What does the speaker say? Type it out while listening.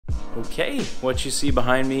Okay, what you see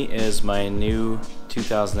behind me is my new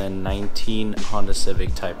 2019 Honda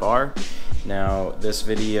Civic Type R. Now, this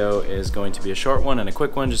video is going to be a short one and a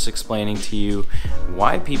quick one, just explaining to you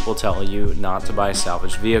why people tell you not to buy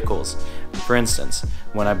salvaged vehicles. For instance,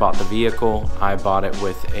 when I bought the vehicle, I bought it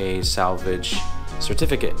with a salvage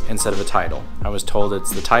certificate instead of a title. I was told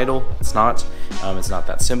it's the title. It's not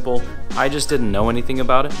that simple. I just didn't know anything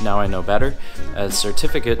about it. Now I know better. A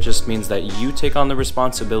certificate just means that you take on the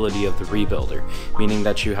responsibility of the rebuilder, meaning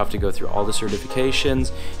that you have to go through all the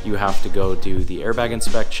certifications, you have to go do the airbag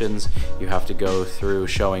inspections, you have to go through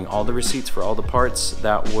showing all the receipts for all the parts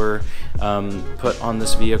that were put on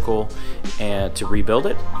this vehicle and to rebuild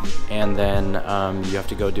it, and then you have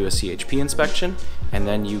to go do a CHP inspection, and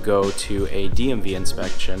then you go to a DMV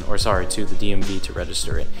inspection, or sorry, to the DMV to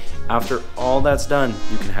register it. After all that's done,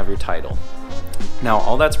 you can have your title. Now,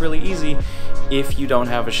 all that's really easy if you don't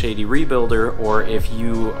have a shady rebuilder, or if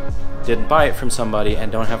you didn't buy it from somebody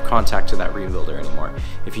and don't have contact to that rebuilder anymore.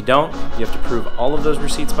 If you don't, you have to prove all of those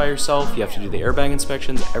receipts by yourself. You have to do the airbag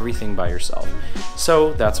inspections, everything by yourself.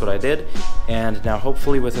 So that's what I did, and now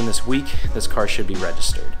hopefully within this week, this car should be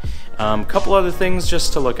registered. Couple other things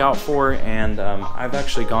just to look out for, and I've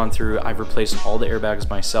actually gone through, I've replaced all the airbags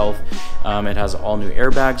myself. It has all new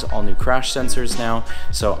airbags, all new crash sensors now,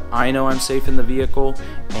 so I know I'm safe in the vehicle,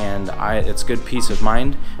 and it's good peace of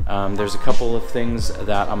mind. There's a couple of things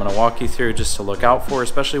that I'm going to walk you through just to look out for,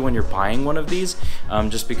 especially when you're buying one of these,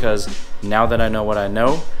 just because now that I know what I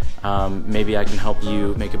know, maybe I can help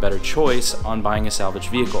you make a better choice on buying a salvage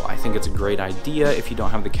vehicle. I think it's a great idea if you don't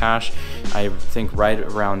have the cash. I think right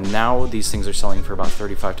around now these things are selling for about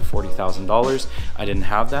 $35,000 to $40,000. I didn't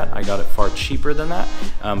have that. I got it far cheaper than that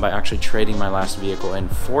by actually trading my last vehicle in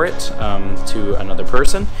for it to another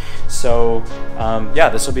person. So yeah,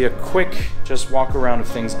 this will be a quick just walk around of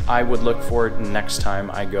things I would look for next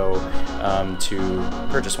time I go to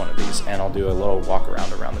purchase one of these, and I'll do a little walk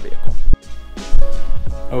around the vehicle.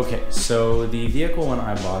 Okay, so the vehicle when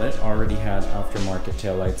I bought it already had aftermarket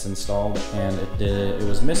taillights installed, and it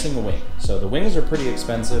was missing a wing. So the wings are pretty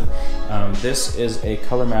expensive. This is a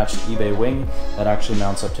color matched eBay wing that actually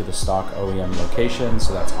mounts up to the stock OEM location,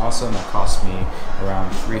 so that's awesome. That cost me around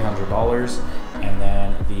 $300, and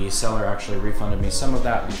then the seller actually refunded me some of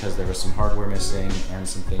that because there was some hardware missing and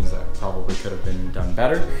some things that probably could have been done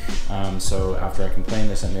better. So after I complained,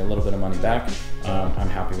 they sent me a little bit of money back. I'm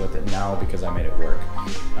happy with it now because I made it work.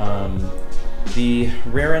 The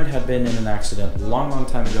rear end had been in an accident a long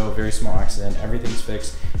time ago, very small accident. Everything's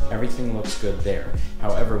fixed, everything looks good there.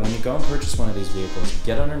 However, when you go and purchase one of these vehicles,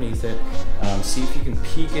 get underneath it, see if you can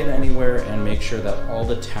peek in anywhere and make sure that all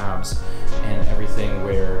the tabs and everything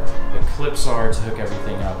where the clips are to hook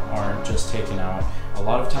everything up aren't just taken out. A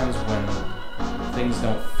lot of times when things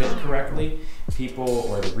don't fit correctly, people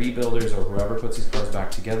or the rebuilders or whoever puts these cars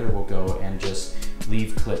back together will go and just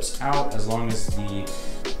leave clips out. As long as the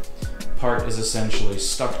part is essentially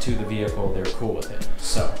stuck to the vehicle, they're cool with it.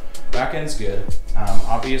 So back end's good.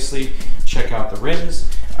 Obviously check out the rims.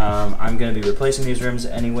 I'm going to be replacing these rims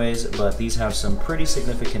anyways, but these have some pretty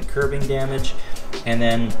significant curbing damage. And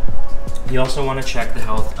then you also want to check the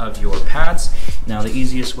health of your pads. Now, the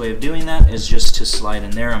easiest way of doing that is just to slide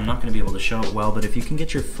in there. I'm not going to be able to show it well, but if you can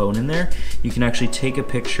get your phone in there, you can actually take a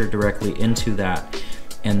picture directly into that,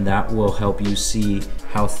 and that will help you see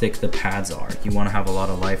how thick the pads are. You want to have a lot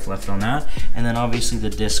of life left on that, and then obviously the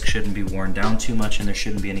disc shouldn't be worn down too much, and there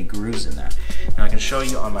shouldn't be any grooves in that. Now I can show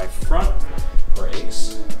you on my front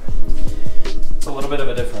brakes. It's a little bit of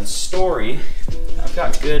a different story. I've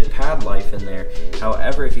got good pad life in there.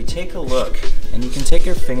 However, if you take a look, and you can take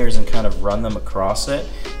your fingers and kind of run them across it,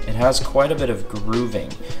 it has quite a bit of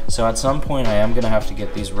grooving. So at some point I am going to have to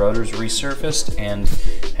get these rotors resurfaced and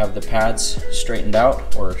have the pads straightened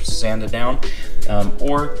out or sanded down,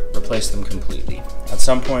 or replace them completely. At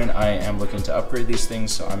some point I am looking to upgrade these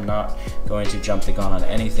things, so I'm not going to jump the gun on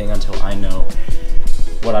anything until I know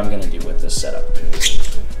what I'm going to do with this setup.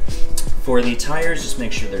 For the tires, just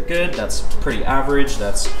make sure they're good. That's pretty average.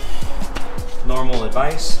 That's normal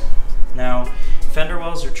advice. Now, fender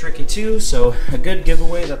wells are tricky too, so a good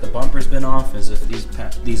giveaway that the bumper's been off is if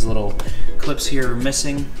these little clips here are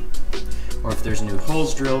missing, or if there's new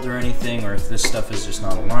holes drilled or anything, or if this stuff is just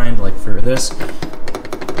not aligned. Like for this,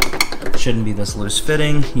 it shouldn't be this loose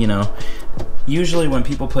fitting, you know. Usually when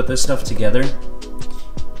people put this stuff together,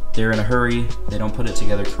 they're in a hurry, they don't put it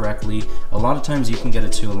together correctly. A lot of times you can get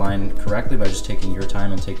it to align correctly by just taking your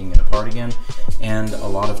time and taking it apart again. And a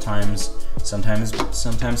lot of times, sometimes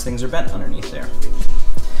things are bent underneath there.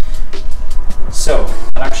 So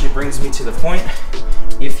that actually brings me to the point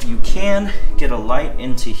if you can, get a light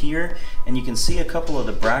into here, and you can see a couple of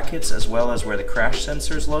the brackets as well as where the crash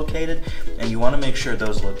sensor is located, and you want to make sure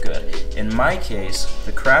those look good. In my case,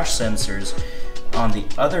 the crash sensors on the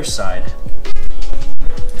other side,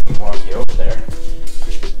 walk you over there.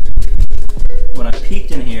 When I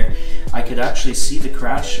peeked in here, I could actually see the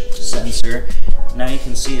crash sensor. Now you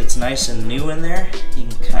can see it's nice and new in there. You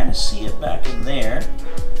can kind of see it back in there.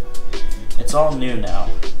 It's all new now,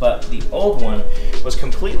 but the old one was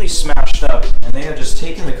completely smashed up, and they had just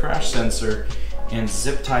taken the crash sensor and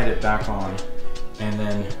zip tied it back on and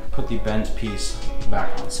then put the bent piece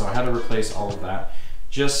back on. So I had to replace all of that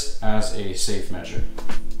just as a safe measure.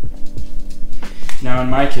 Now in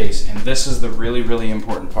my case, and this is the really, really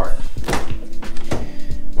important part,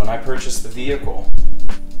 when I purchased the vehicle,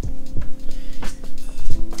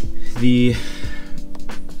 the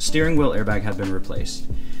steering wheel airbag had been replaced.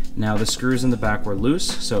 Now the screws in the back were loose,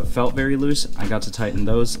 so it felt very loose. I got to tighten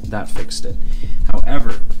those, that fixed it.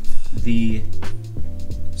 However, the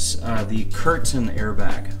curtain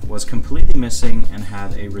airbag was completely missing and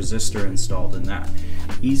had a resistor installed in that.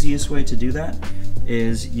 Easiest way to do that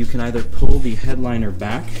is you can either pull the headliner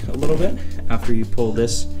back a little bit after you pull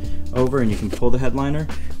this over, and you can pull the headliner,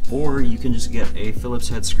 or you can just get a Phillips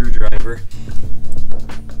head screwdriver.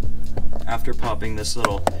 After popping this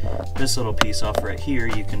little piece off right here,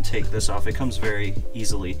 you can take this off. It comes very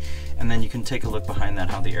easily, and then you can take a look behind that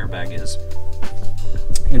how the airbag is.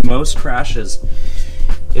 In most crashes,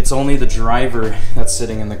 it's only the driver that's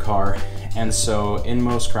sitting in the car, and so in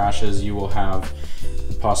most crashes you will have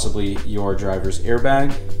possibly your driver's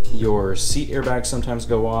airbag, your seat airbag sometimes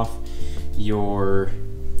go off, your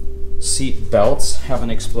seat belts have an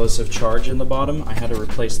explosive charge in the bottom. I had to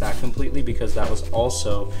replace that completely because that was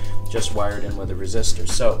also just wired in with a resistor.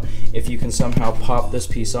 So if you can somehow pop this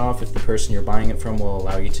piece off, if the person you're buying it from will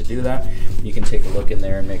allow you to do that, you can take a look in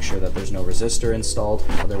there and make sure that there's no resistor installed.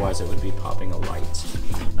 Otherwise it would be popping a light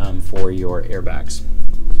for your airbags.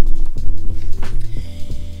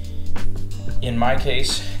 In my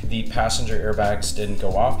case, the passenger airbags didn't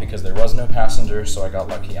go off because there was no passenger, so I got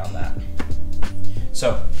lucky on that.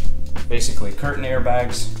 So basically, curtain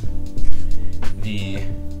airbags,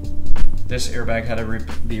 this airbag had to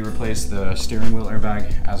be replaced, the steering wheel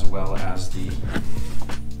airbag, as well as the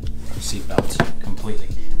seat belts completely.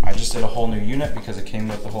 I just did a whole new unit because it came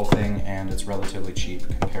with the whole thing, and it's relatively cheap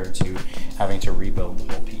compared to having to rebuild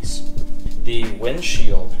the whole piece. The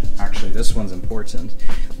windshield, actually this one's important.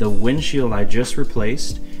 The windshield I just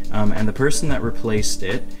replaced, and the person that replaced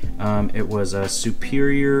it, it was a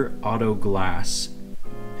Superior Auto Glass.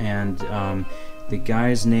 And the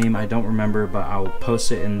guy's name I don't remember, but I'll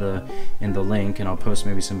post it in the link, and I'll post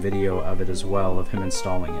maybe some video of it as well of him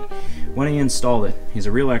installing it. When he installed it, he's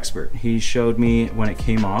a real expert. He showed me when it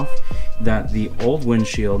came off that the old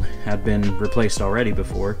windshield had been replaced already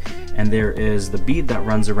before, and there is the bead that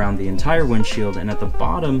runs around the entire windshield, and at the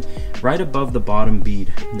bottom, right above the bottom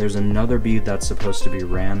bead, there's another bead that's supposed to be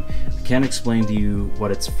ran. I can't explain to you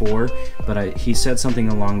what it's for, but he said something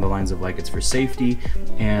along the lines of like it's for safety,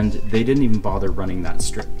 and they didn't even bother running that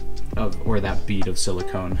strip or that bead of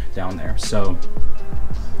silicone down there. So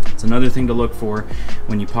it's another thing to look for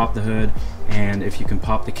when you pop the hood. And if you can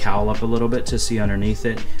pop the cowl up a little bit to see underneath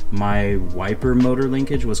it, my wiper motor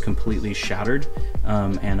linkage was completely shattered,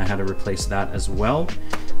 and I had to replace that as well.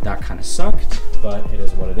 That kind of sucked, but it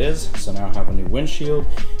is what it is. So now I have a new windshield,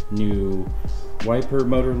 new wiper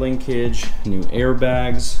motor linkage, new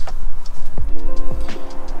airbags.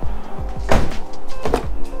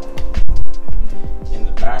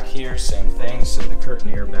 Here, same thing. So the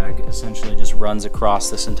curtain airbag essentially just runs across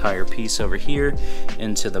this entire piece over here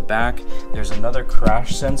into the back. There's another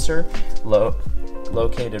crash sensor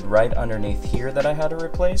located right underneath here that I had to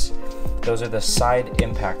replace. Those are the side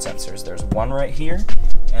impact sensors. There's one right here,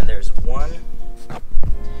 and there's one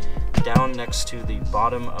down next to the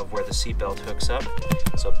bottom of where the seatbelt hooks up.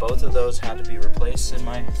 So both of those had to be replaced in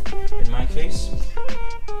my case.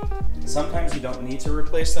 Sometimes you don't need to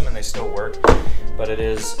replace them and they still work, but it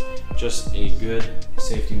is just a good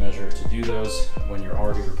safety measure to do those when you're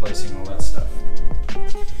already replacing all that stuff.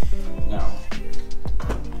 Now,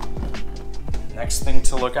 next thing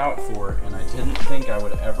to look out for, and I didn't think I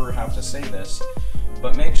would ever have to say this,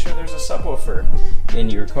 but make sure there's a subwoofer in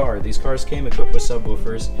your car. These cars came equipped with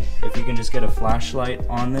subwoofers. If you can just get a flashlight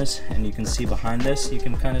on this and you can see behind this, you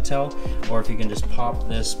can kind of tell, or if you can just pop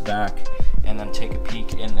this back and then take a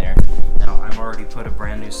peek in there. Now I've already put a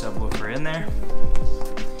brand new subwoofer in there.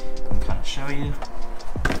 I can kind of show you.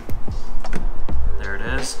 There it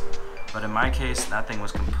is. But in my case, that thing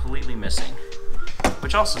was completely missing,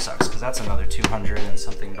 which also sucks because that's another $200 and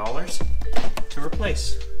something. to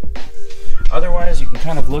replace. Otherwise, you can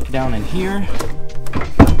kind of look down in here.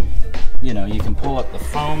 You know, you can pull up the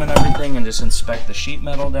foam and everything and just inspect the sheet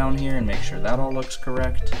metal down here and make sure that all looks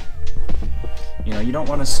correct. You know, you don't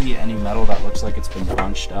want to see any metal that looks like it's been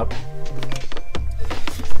punched up.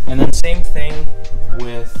 And then same thing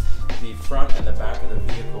with the front and the back of the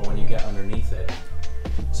vehicle when you get underneath it.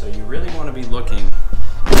 So you really want to be looking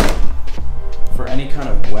for any kind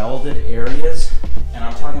of welded areas, and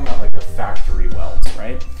I'm talking about like the factory welds,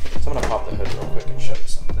 right? So I'm going to pop the hood real quick and show you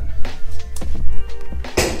something.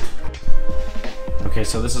 Okay,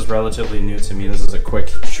 so this is relatively new to me. This is a quick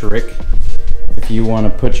trick. If you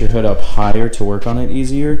want to put your hood up higher to work on it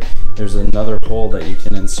easier, there's another hole that you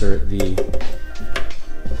can insert the,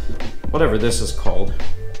 whatever this is called.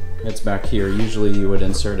 It's back here. Usually you would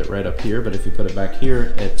insert it right up here, but if you put it back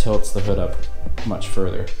here, it tilts the hood up much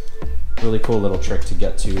further. Really cool little trick to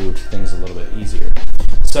get to things a little bit easier.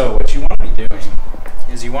 So what you want to be doing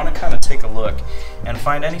is you want to kind of take a look and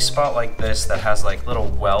find any spot like this that has like little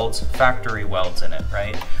welds, factory welds in it,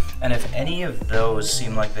 right? And if any of those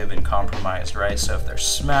seem like they've been compromised, right? So if they're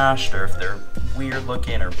smashed or if they're weird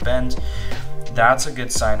looking or bent, that's a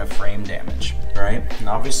good sign of frame damage, right? And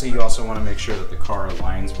obviously you also want to make sure that the car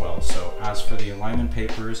aligns well. So ask for the alignment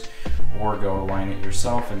papers or go align it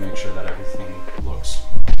yourself and make sure that everything looks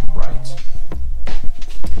right.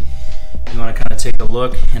 You want to kind of take a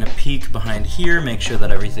look and a peek behind here, make sure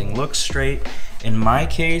that everything looks straight. In my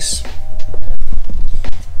case,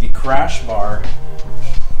 the crash bar,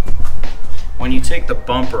 when you take the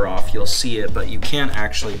bumper off, you'll see it, but you can't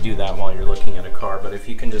actually do that while you're looking at a car. But if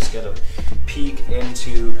you can just get a peek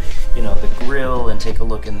into, you know, the grill and take a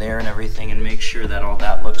look in there and everything and make sure that all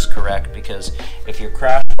that looks correct, because if your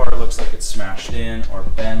crash bar looks like it's smashed in or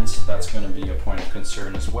bent, that's going to be a point of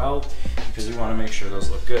concern as well, because you want to make sure those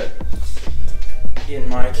look good. In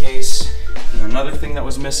my case, another thing that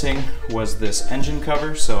was missing was this engine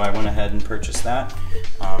cover, so I went ahead and purchased that.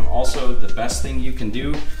 Also, the best thing you can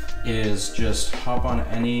do is just hop on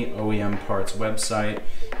any OEM parts website.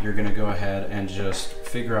 You're gonna go ahead and just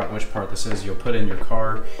figure out which part this is. You'll put in your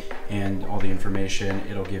car and all the information.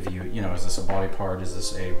 It'll give you, you know, is this a body part? Is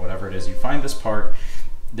this a whatever it is? You find this part,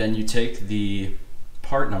 then you take the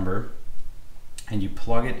part number and you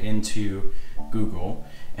plug it into Google,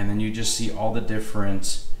 and then you just see all the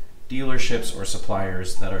different dealerships or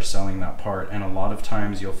suppliers that are selling that part. And a lot of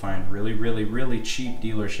times you'll find really cheap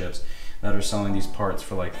dealerships that are selling these parts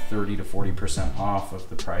for like 30 to 40% off of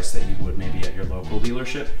the price that you would maybe at your local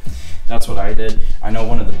dealership. That's what I did. I know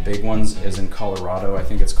one of the big ones is in Colorado. I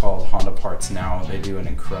think it's called Honda Parts Now. They do an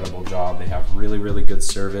incredible job. They have really good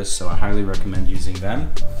service, so I highly recommend using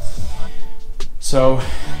them. So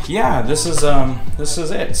yeah, this is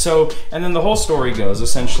it. So, and then the whole story goes,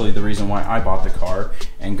 essentially the reason why I bought the car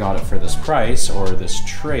and got it for this price, or this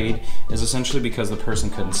trade, is essentially because the person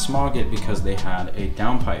couldn't smog it because they had a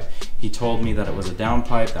downpipe. He told me that it was a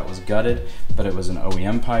downpipe that was gutted, but it was an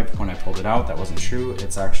OEM pipe. When I pulled it out, that wasn't true.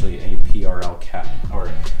 It's actually a PRL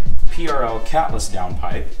catless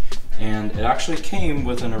downpipe, and it actually came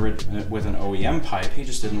with an OEM pipe. He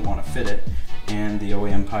just didn't want to fit it, and the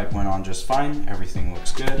OEM pipe went on just fine. Everything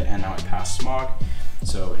looks good, and now it passed smog.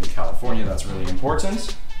 So in California, that's really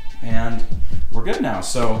important, and we're good now.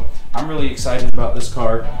 So I'm really excited about this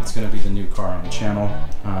car. It's going to be the new car on the channel.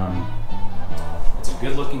 It's a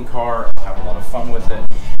good looking car. I'll have a lot of fun with it,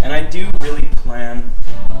 and I do really plan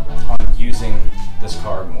on using this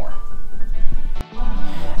car more.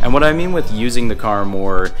 And what I mean with using the car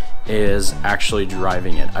more is actually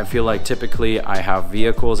driving it. I feel like typically I have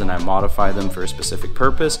vehicles and I modify them for a specific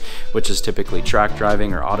purpose, which is typically track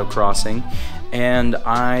driving or autocrossing, and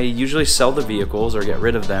I usually sell the vehicles or get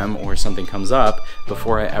rid of them or something comes up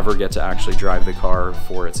before I ever get to actually drive the car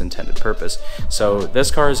for its intended purpose. So this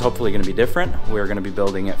car is hopefully going to be different. We're going to be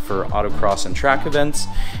building it for autocross and track events,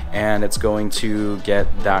 and it's going to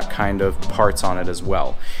get that kind of parts on it as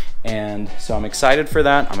well. And so I'm excited for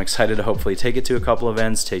that. I'm excited to hopefully take it to a couple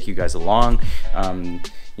events, take you guys along,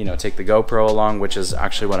 you know, take the GoPro along, which is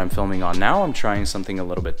actually what I'm filming on now. I'm trying something a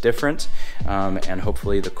little bit different, and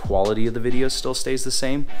hopefully the quality of the video still stays the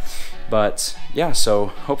same. But yeah, so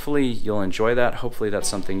hopefully you'll enjoy that. Hopefully that's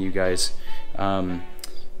something you guys,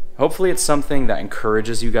 hopefully it's something that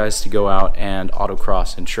encourages you guys to go out and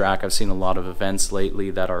autocross and track. I've seen a lot of events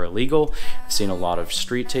lately that are illegal. I've seen a lot of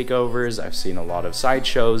street takeovers. I've seen a lot of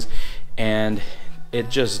sideshows, and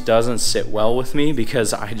it just doesn't sit well with me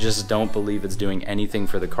because I just don't believe it's doing anything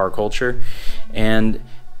for the car culture. And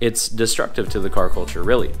it's destructive to the car culture,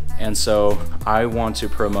 really. And so I want to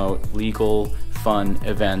promote legal, fun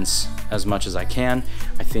events as much as I can.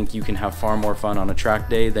 I think you can have far more fun on a track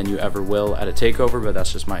day than you ever will at a takeover, but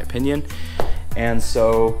that's just my opinion. And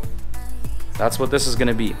so that's what this is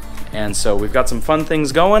gonna be. And so we've got some fun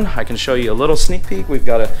things going. I can show you a little sneak peek. We've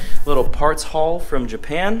got a little parts haul from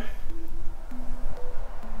Japan.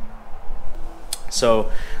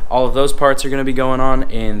 So all of those parts are going to be going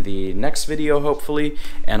on in the next video, hopefully,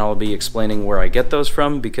 and I'll be explaining where I get those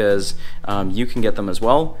from, because you can get them as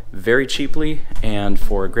well very cheaply and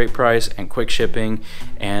for a great price and quick shipping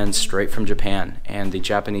and straight from Japan. And the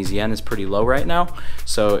Japanese yen is pretty low right now,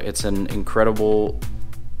 so it's an incredibly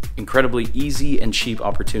easy and cheap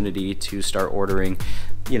opportunity to start ordering,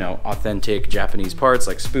 you know, authentic Japanese parts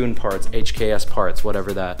like spoon parts, HKS parts,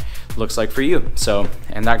 whatever that looks like for you. So,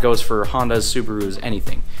 and that goes for Hondas, Subarus,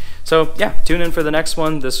 anything. So yeah, tune in for the next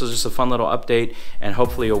one. This was just a fun little update and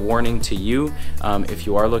hopefully a warning to you. If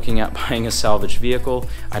you are looking at buying a salvaged vehicle,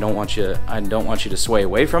 I don't want you to sway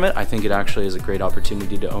away from it. I think it actually is a great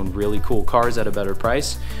opportunity to own really cool cars at a better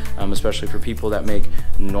price, especially for people that make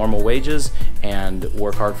normal wages and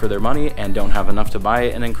work hard for their money and don't have enough to buy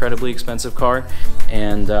an incredibly expensive car.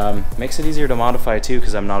 And makes it easier to modify too,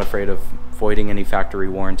 because I'm not afraid of voiding any factory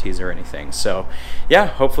warranties or anything. So yeah,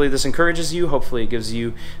 hopefully this encourages you. Hopefully it gives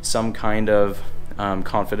you some kind of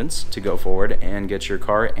confidence to go forward and get your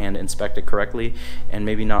car and inspect it correctly and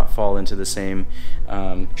maybe not fall into the same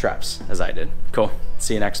traps as I did. Cool.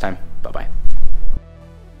 See you next time. Bye-bye.